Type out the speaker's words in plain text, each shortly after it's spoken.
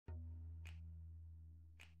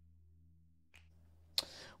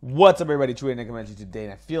What's up, everybody? True Nick coming at you today,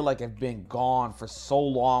 and I feel like I've been gone for so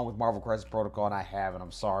long with Marvel Crisis Protocol, and I haven't.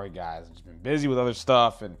 I'm sorry, guys. I've just been busy with other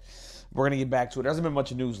stuff, and we're gonna get back to it. There hasn't been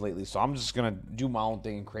much news lately, so I'm just gonna do my own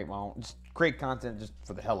thing and just create content just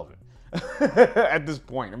for the hell of it. At this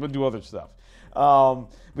point, I'm gonna do other stuff. But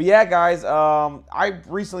yeah, guys, I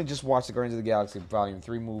recently just watched the Guardians of the Galaxy Volume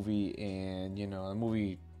 3 movie, and the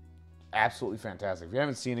movie absolutely fantastic. If you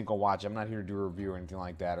haven't seen it, go watch it. I'm not here to do a review or anything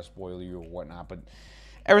like that or spoil you or whatnot, but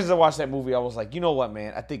ever since I watched that movie, I was like, you know what,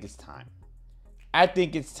 man? I think it's time. I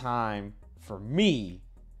think it's time for me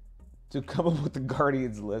to come up with the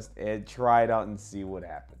Guardians list and try it out and see what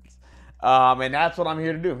happens. And that's what I'm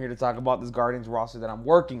here to do. I'm here to talk about this Guardians roster that I'm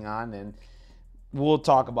working on, and we'll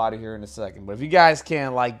talk about it here in a second. But if you guys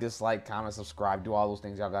can dislike, comment, subscribe, do all those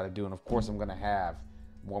things y'all got to do. And, of course, I'm going to have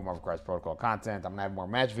more Marvel Crisis Protocol content. I'm going to have more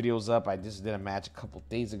match videos up. I just did a match a couple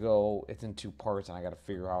days ago. It's in 2 parts, and I got to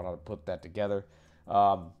figure out how to put that together.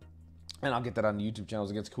 And I'll get that on the YouTube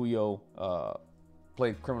channels against Kuyo.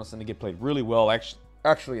 Played Criminal Syndicate, played really well.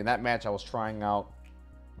 Actually, in that match, I was trying out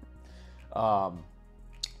the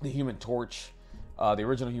Human Torch, the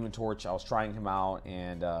original Human Torch. I was trying him out,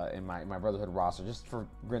 and in my Brotherhood roster, just for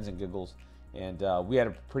grins and giggles. And we had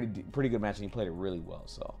a pretty good match, and he played it really well.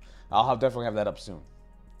 So I'll definitely have that up soon.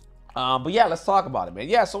 But yeah, let's talk about it, man.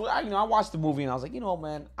 Yeah, so I watched the movie, and I was like,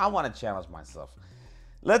 man, I want to challenge myself.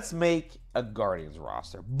 Let's make a Guardians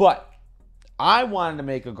roster. But I wanted to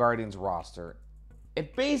make a Guardians roster and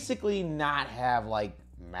basically not have like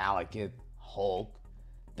Malekith, Hulk,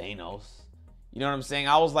 Thanos. You know what I'm saying?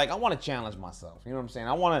 I was like, I want to challenge myself. You know what I'm saying?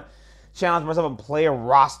 I want to challenge myself and play a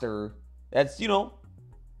roster that's,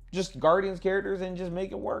 just Guardians characters and just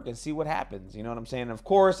make it work and see what happens. You know what I'm saying? And of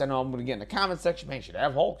course, I know I'm going to get in the comment section. Man, should I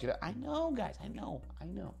have Hulk? I know, guys. I know.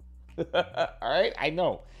 All right? I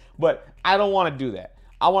know. But I don't want to do that.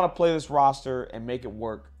 I want to play this roster and make it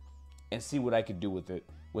work and see what I can do with it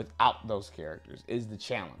without those characters is the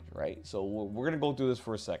challenge, right? So we're going to go through this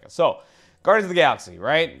for a second. So, Guardians of the Galaxy,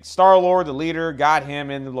 right? Star-Lord, the leader, got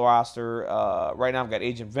him in the roster. Right now I've got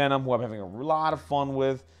Agent Venom, who I'm having a lot of fun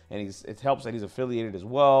with, and it helps that he's affiliated as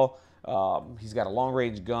well. He's got a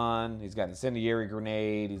long-range gun. He's got incendiary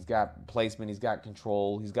grenade. He's got placement. He's got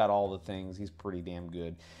control. He's got all the things. He's pretty damn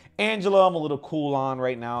good. Angela, I'm a little cool on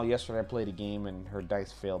right now. Yesterday I played a game and her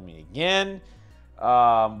dice failed me again.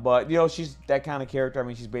 But, she's that kind of character. I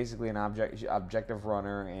mean, she's basically an objective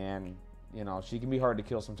runner, and, she can be hard to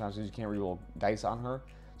kill sometimes because you can't reroll dice on her.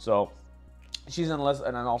 So she's and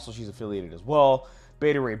then also she's affiliated as well.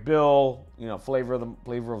 Beta Ray Bill, flavor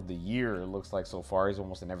of the year, it looks like so far. He's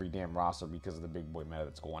almost in every damn roster because of the big boy meta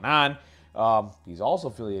that's going on. He's also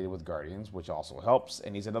affiliated with Guardians, which also helps.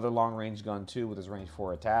 And he's another long-range gun, too, with his range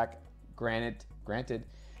 4 attack. Granted,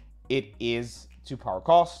 it is 2 power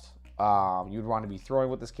cost. You'd want to be throwing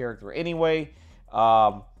with this character anyway.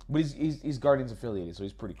 But he's Guardians affiliated, so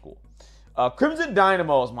he's pretty cool. Crimson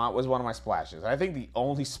Dynamo was one of my splashes. I think the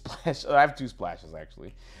only splash... I have 2 splashes,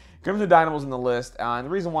 actually. Crimson Dynamo's in the list. And the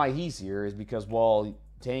reason why he's here is because, well,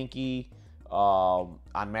 tanky...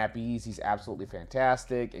 on map E's, he's absolutely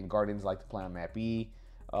fantastic, and Guardians like to play on map E,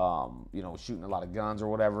 shooting a lot of guns or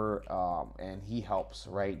whatever, and he helps,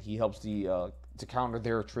 right? He helps to counter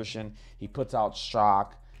their attrition. He puts out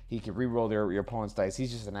shock. He can reroll your opponent's dice.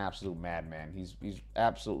 He's just an absolute madman. He's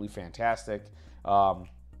absolutely fantastic,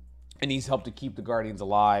 and he's helped to keep the Guardians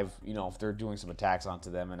alive, if they're doing some attacks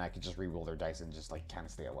onto them, and I can just reroll their dice and just, kind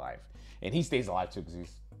of stay alive. And he stays alive, too, because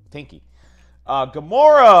he's tanky.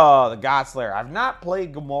 Gamora, the God Slayer. I've not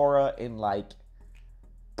played Gamora in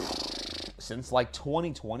since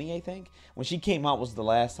 2020, I think. When she came out was the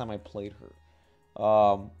last time I played her.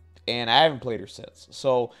 And I haven't played her since.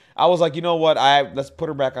 So I was like, you know what? Let's put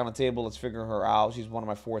her back on the table. Let's figure her out. She's one of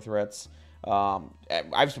my 4 threats. When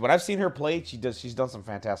I've seen her play, she's done some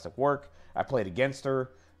fantastic work. I played against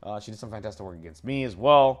her. She did some fantastic work against me as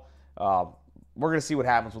well. We're gonna see what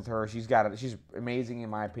happens with her. She's amazing in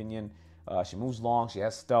my opinion. She moves long. She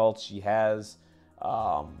has stealth. She has,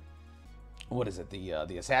 what is it?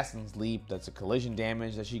 The Assassin's Leap. That's a collision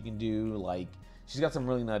damage that she can do. She's got some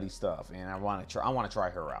really nutty stuff, and I want to try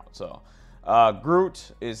her out. So,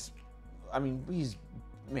 Groot is,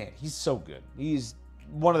 he's so good. He's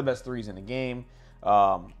one of the best 3s in the game.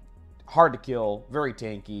 Hard to kill, very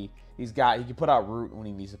tanky. He can put out root when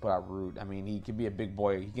he needs to put out root. He can be a big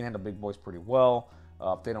boy. He can handle big boys pretty well.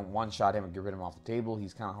 If they don't one-shot him and get rid of him off the table,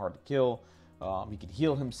 he's kind of hard to kill. He can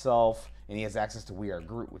heal himself, and he has access to We Are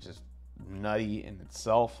Groot, which is nutty in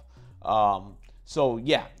itself. So,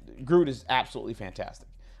 yeah, Groot is absolutely fantastic.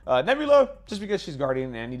 Nebula, just because she's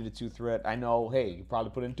Guardian and I needed a 2 threat, I know, hey, you probably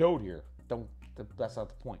put in Toad here. That's not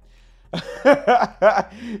the point.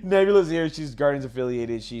 Nebula's here. She's Guardians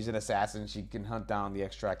affiliated. She's an assassin. She can hunt down the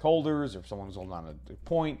extract holders or someone who's holding on a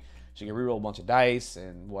point. She can reroll a bunch of dice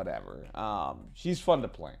and whatever. She's fun to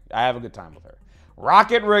play. I have a good time with her.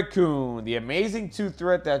 Rocket Raccoon, the amazing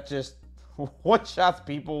two-threat that just one-shots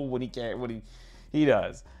people when he can't. When he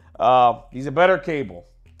does. He's a better Cable.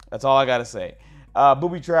 That's all I gotta say.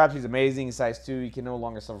 Booby Trap, he's amazing. He's size 2. He can no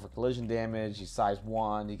longer suffer collision damage. He's size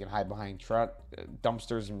 1. He can hide behind truck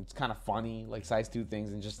dumpsters, and it's kind of funny, like size 2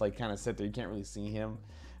 things, and just like kind of sit there. You can't really see him.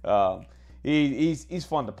 He's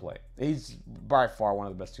fun to play. He's by far one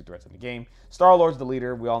of the best two threats in the game. Star-Lord's the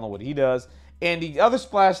leader. We all know what he does. And the other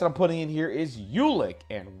splash that I'm putting in here is Ulick,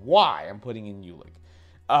 and why I'm putting in Ulick.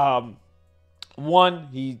 One,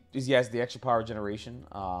 he has the extra power generation.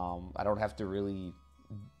 I don't have to really,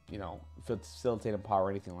 facilitate him power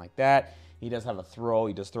or anything like that. He does have a throw.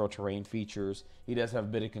 He does throw terrain features. He does have a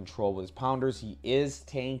bit of control with his pounders. He is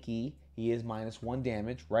tanky. He is -1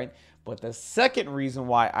 damage, right? But the second reason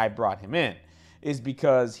why I brought him in is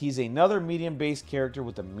because he's another medium-based character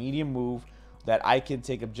with a medium move that I can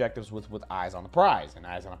take objectives with Eyes on the Prize. And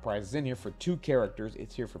Eyes on the Prize is in here for 2 characters.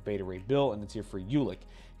 It's here for Beta Ray Bill, and it's here for Ulick.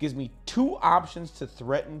 Gives me 2 options to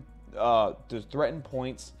threaten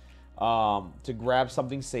points, to grab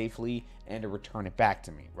something safely and to return it back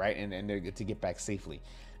to me, right? And to get back safely.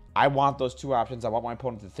 I want those 2 options. I want my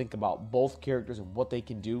opponent to think about both characters and what they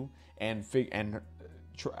can do, and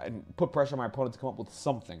try and put pressure on my opponent to come up with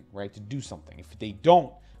something, right? To do something. If they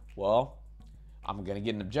don't, well, I'm going to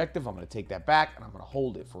get an objective. I'm going to take that back, and I'm going to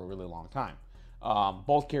hold it for a really long time.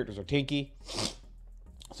 Both characters are tanky.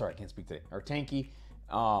 Sorry, I can't speak today. Are tanky.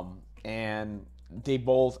 And they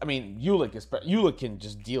both, Ulick can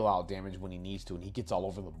just deal out damage when he needs to, and he gets all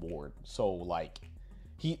over the board. So, like,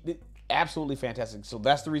 absolutely fantastic. So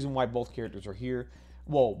that's the reason why both characters are here.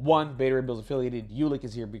 Well, one, Beta Ray Bill's affiliated. Ulick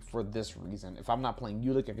is here for this reason. If I'm not playing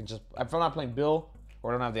Ulick, if I'm not playing Bill, or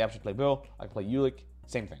I don't have the option to play Bill, I can play Ulick.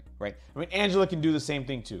 Same thing, right? Angela can do the same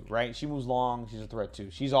thing too, right? She moves long. She's a threat too.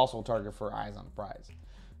 She's also a target for Eyes on the Prize.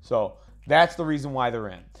 So that's the reason why they're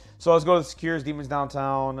in. So let's go to the Secures, Demons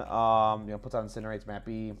Downtown. Puts on Incinerates, map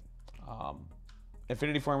B.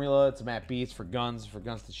 Infinity Formula, it's a map B. It's for guns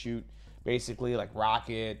to shoot. Basically, like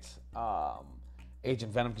Rocket,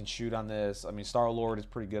 Agent Venom can shoot on this. Star-Lord is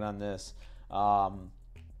pretty good on this. I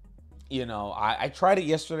tried it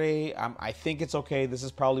yesterday. I think it's okay. This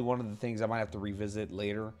is probably one of the things I might have to revisit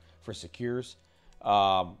later for Secures,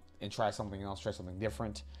 and try something else, try something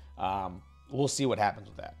different. We'll see what happens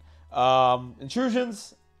with that.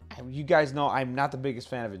 Intrusions, you guys know I'm not the biggest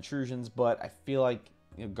fan of intrusions, but I feel like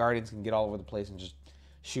Guardians can get all over the place and just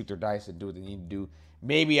shoot their dice and do what they need to do.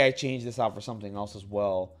 Maybe I change this out for something else as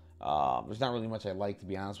well. There's not really much I like, to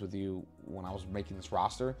be honest with you, when I was making this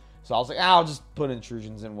roster. So I was like, I'll just put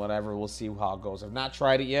intrusions in, whatever. We'll see how it goes. I've not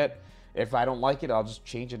tried it yet. If I don't like it, I'll just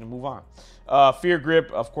change it and move on. Fear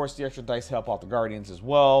Grip, of course, the extra dice help out the Guardians as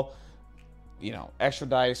well. Extra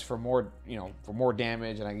dice for more, for more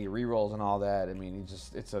damage, and I can get rerolls and all that.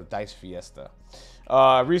 It's a dice fiesta.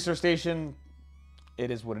 Research Station,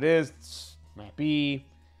 it is what it is. It's map B.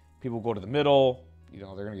 People go to the middle. They're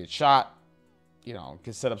going to get shot.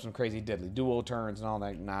 Can set up some crazy deadly duo turns and all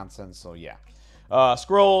that nonsense. So, yeah.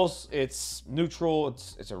 Scrolls, it's neutral.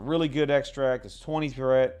 It's a really good extract. It's 20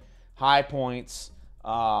 threat, high points.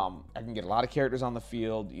 I can get a lot of characters on the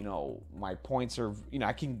field. My points are,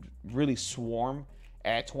 I can really swarm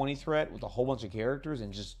at 20 threat with a whole bunch of characters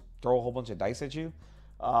and just throw a whole bunch of dice at you.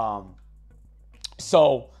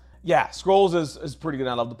 So, yeah, Scrolls is pretty good.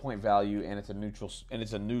 I love the point value, and it's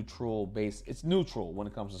a neutral base. It's neutral when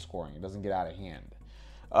it comes to scoring. It doesn't get out of hand.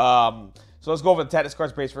 So let's go over the tactics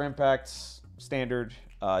cards base for impacts. Standard.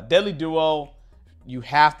 Deadly Duo. You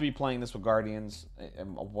have to be playing this with Guardians.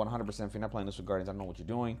 100%. If you're not playing this with Guardians, I don't know what you're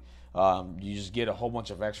doing. You just get a whole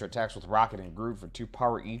bunch of extra attacks with Rocket and Groot for 2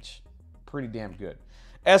 power each. Pretty damn good.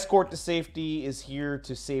 Escort to Safety is here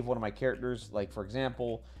to save one of my characters. Like, for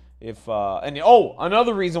example,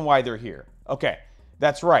 another reason why they're here. Okay,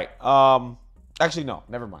 that's right. Actually, no,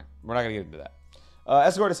 never mind. We're not going to get into that.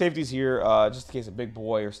 Escort to Safety is here just in case a big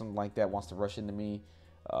boy or something like that wants to rush into me.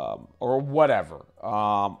 Or whatever.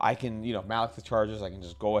 I can, Malik the charges. I can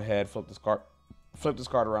just go ahead, flip this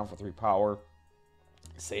card around for 3 power,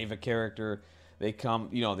 save a character. They come,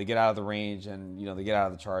 they get out of the range and, they get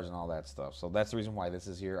out of the charge and all that stuff. So that's the reason why this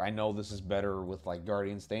is here. I know this is better with like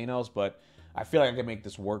Guardians Thanos, but I feel like I can make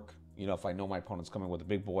this work. If I know my opponent's coming with a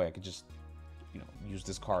big boy, I could just, use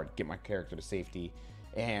this card, get my character to safety,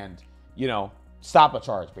 and, stop a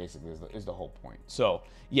charge, basically, is the whole point. So,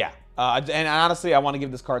 yeah. And honestly, I want to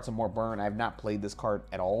give this card some more burn. I have not played this card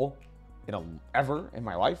at all, ever in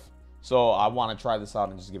my life. So I want to try this out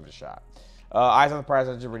and just give it a shot. Eyes on the prize.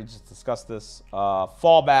 I just already just discussed this.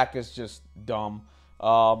 Fallback is just dumb.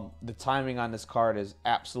 The timing on this card is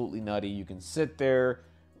absolutely nutty. You can sit there,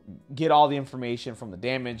 get all the information from the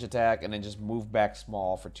damage attack, and then just move back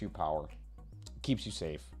small for 2 power. Keeps you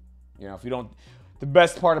safe. You know, if you don't... The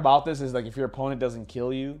best part about this is, like, if your opponent doesn't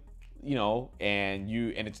kill you, you know, and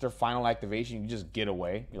it's their final activation, you just get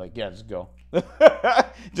away. You're like, yeah, just go.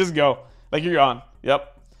 Just go. Like, you're on.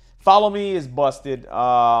 Yep. Follow me is busted.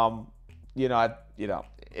 You know,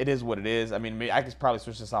 it is what it is. I mean, maybe I could probably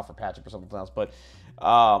switch this out for Patrick or something else, but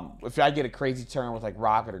if I get a crazy turn with like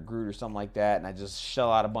Rocket or Groot or something like that, and I just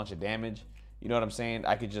shell out a bunch of damage, you know what I'm saying?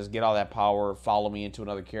 I could just get all that power, follow me into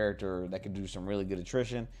another character that could do some really good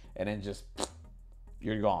attrition, and then just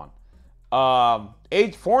you're gone.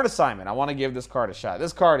 Age Foreign Assignment. I want to give this card a shot.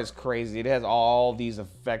 This card is crazy. It has all these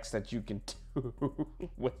effects that you can do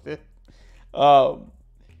with it.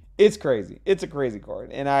 It's crazy. It's a crazy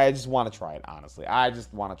card, and I just want to try it. Honestly, I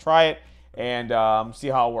just want to try it and see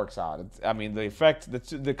how it works out. I mean, the effect,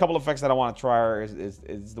 the couple of effects that I want to try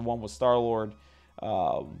is the one with Star-Lord,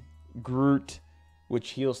 Groot,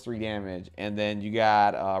 which heals 3 damage, and then you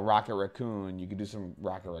got Rocket Raccoon. You can do some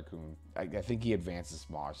Rocket Raccoon. I think he advances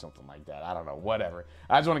small or something like that. I don't know. Whatever.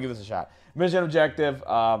 I just want to give this a shot. Mission objective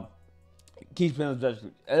keeps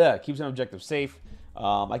an objective safe.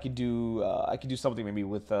 I could do something maybe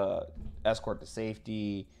with escort to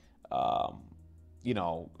safety. You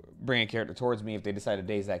know, bring a character towards me. If they decide to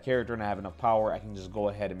daze that character and I have enough power, I can just go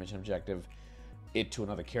ahead and mission objective it to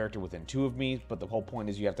another character within 2 of me. But the whole point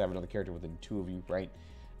is you have to have another character within 2 of you, right?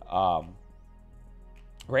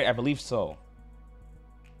 Right, I believe so.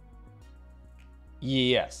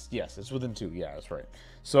 Yes, it's within 2. Yeah, that's right.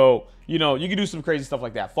 So, you know, you can do some crazy stuff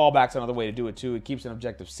like that. Fallback's another way to do it too. It keeps an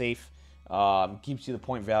objective safe. Keeps you the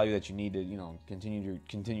point value that you need to, you know, continue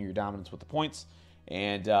your dominance with the points.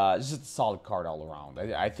 And it's just a solid card all around.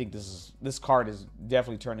 I think this card is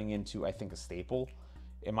definitely turning into, I think, a staple,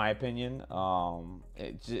 in my opinion.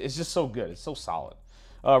 It's just so good. It's so solid.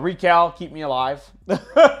 Recal, keep me alive.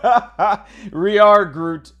 Riar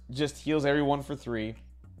Groot just heals everyone for 3.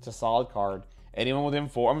 It's a solid card. Anyone within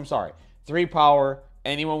 4, I'm sorry, 3 power.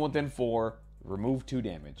 Anyone within 4, remove 2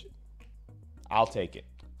 damage. I'll take it.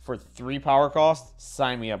 For 3 power cost,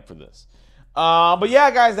 sign me up for this. But yeah,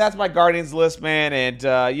 guys, that's my Guardians list, man.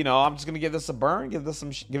 And you know, I'm just gonna give this a burn, give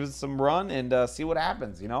it some run, and see what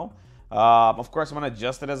happens. You know, of course, I'm gonna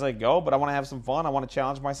adjust it as I go, but I want to have some fun. I want to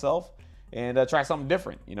challenge myself and try something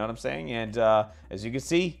different. You know what I'm saying? And as you can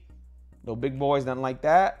see, no big boys, nothing like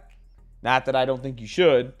that. Not that I don't think you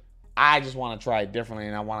should. I just want to try it differently,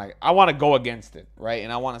 and I want to go against it, right?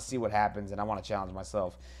 And I want to see what happens, and I want to challenge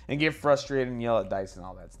myself and get frustrated and yell at dice and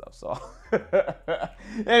all that stuff. So,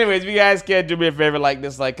 anyways, if you guys can do me a favor, like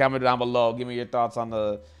this, comment down below. Give me your thoughts on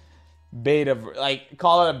the beta, like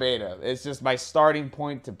call it a beta. It's just my starting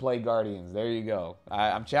point to play Guardians. There you go.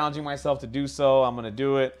 I'm challenging myself to do so. I'm gonna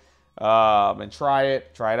do it and try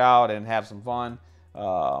it out, and have some fun.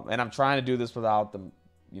 And I'm trying to do this without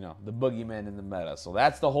the boogeymen in the meta. So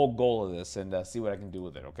that's the whole goal of this, and see what I can do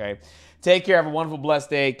with it, okay? Take care. Have a wonderful, blessed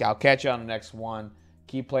day. I'll catch you on the next one.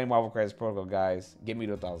 Keep playing Marvel Crisis Protocol, guys. Get me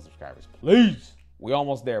to 1,000 subscribers, please. We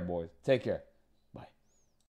almost there, boys. Take care.